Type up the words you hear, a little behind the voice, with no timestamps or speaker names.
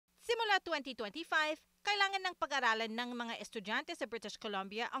Simula 2025, kailangan ng pag-aralan ng mga estudyante sa British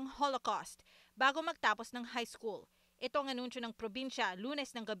Columbia ang Holocaust bago magtapos ng high school. Ito ang anunsyo ng probinsya Lunes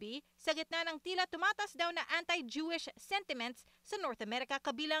ng gabi sa gitna ng tila tumatas daw na anti-Jewish sentiments sa North America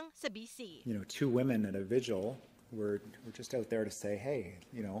kabilang sa BC. Two women at a vigil were just out there to say, hey,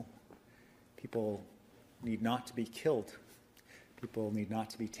 people need not to be killed. People need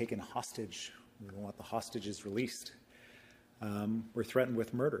not to be taken hostage. We want the hostages released. We're threatened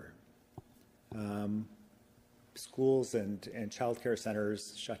with murder. Schools and childcare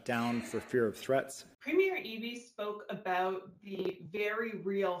centers shut down for fear of threats. Premier Eby spoke about the very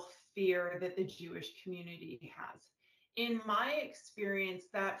real fear that the Jewish community has. In my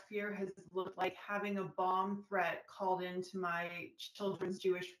experience, that fear has looked like having a bomb threat called into my children's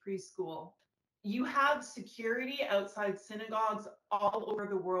Jewish preschool. You have security outside synagogues all over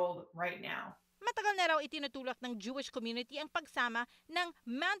the world right now. Matagal na raw itinutulak ng Jewish community ang pagsama ng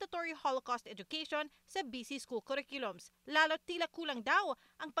mandatory Holocaust education sa BC school curriculums. Lalo tila kulang daw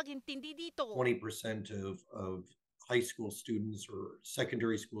ang pagintindi dito. 20% of high school students or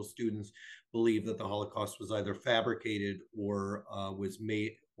secondary school students believe that the Holocaust was either fabricated or was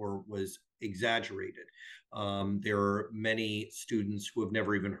made or was exaggerated. There are many students who have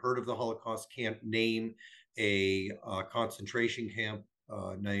never even heard of the Holocaust, can't name a concentration camp.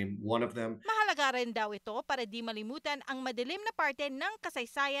 Name one of them. Mahalaga rin daw ito para di malimutan ang madilim na parte ng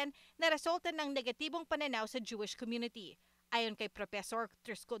kasaysayan na resulta ng negatibong pananaw sa Jewish community. Ayon kay Professor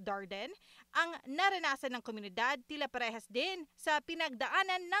Trisco Darden, ang naranasan ng komunidad tila parehas din sa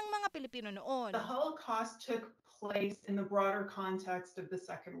pinagdaanan ng mga Pilipino noon. The Holocaust took place in the broader context of the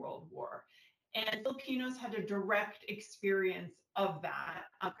Second World War. And Filipinos had a direct experience of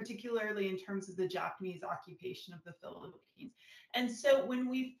that, particularly in terms of the Japanese occupation of the Philippines. And so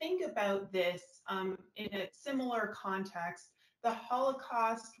when we think about this in a similar context, the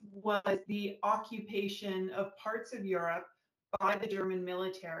Holocaust was the occupation of parts of Europe by the German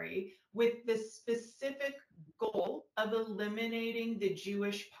military with the specific goal of eliminating the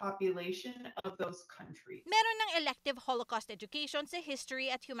Jewish population of those countries. Meron ng elective Holocaust education sa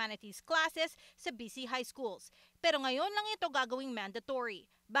history at humanities classes sa BC high schools. Pero ngayon lang ito gagawing mandatory,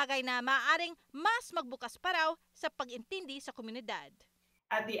 bagay na maaaring mas magbukas pa raw sa pag-intindi sa komunidad.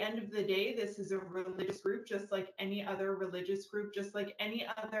 At the end of the day, this is a religious group, just like any other religious group, just like any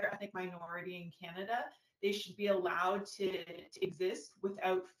other ethnic minority in Canada. They should be allowed to exist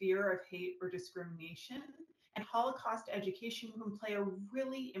without fear of hate or discrimination. And Holocaust education can play a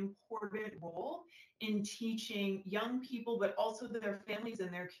really important role in teaching young people, but also their families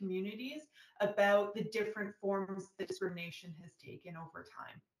and their communities, about the different forms that discrimination has taken over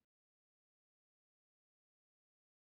time.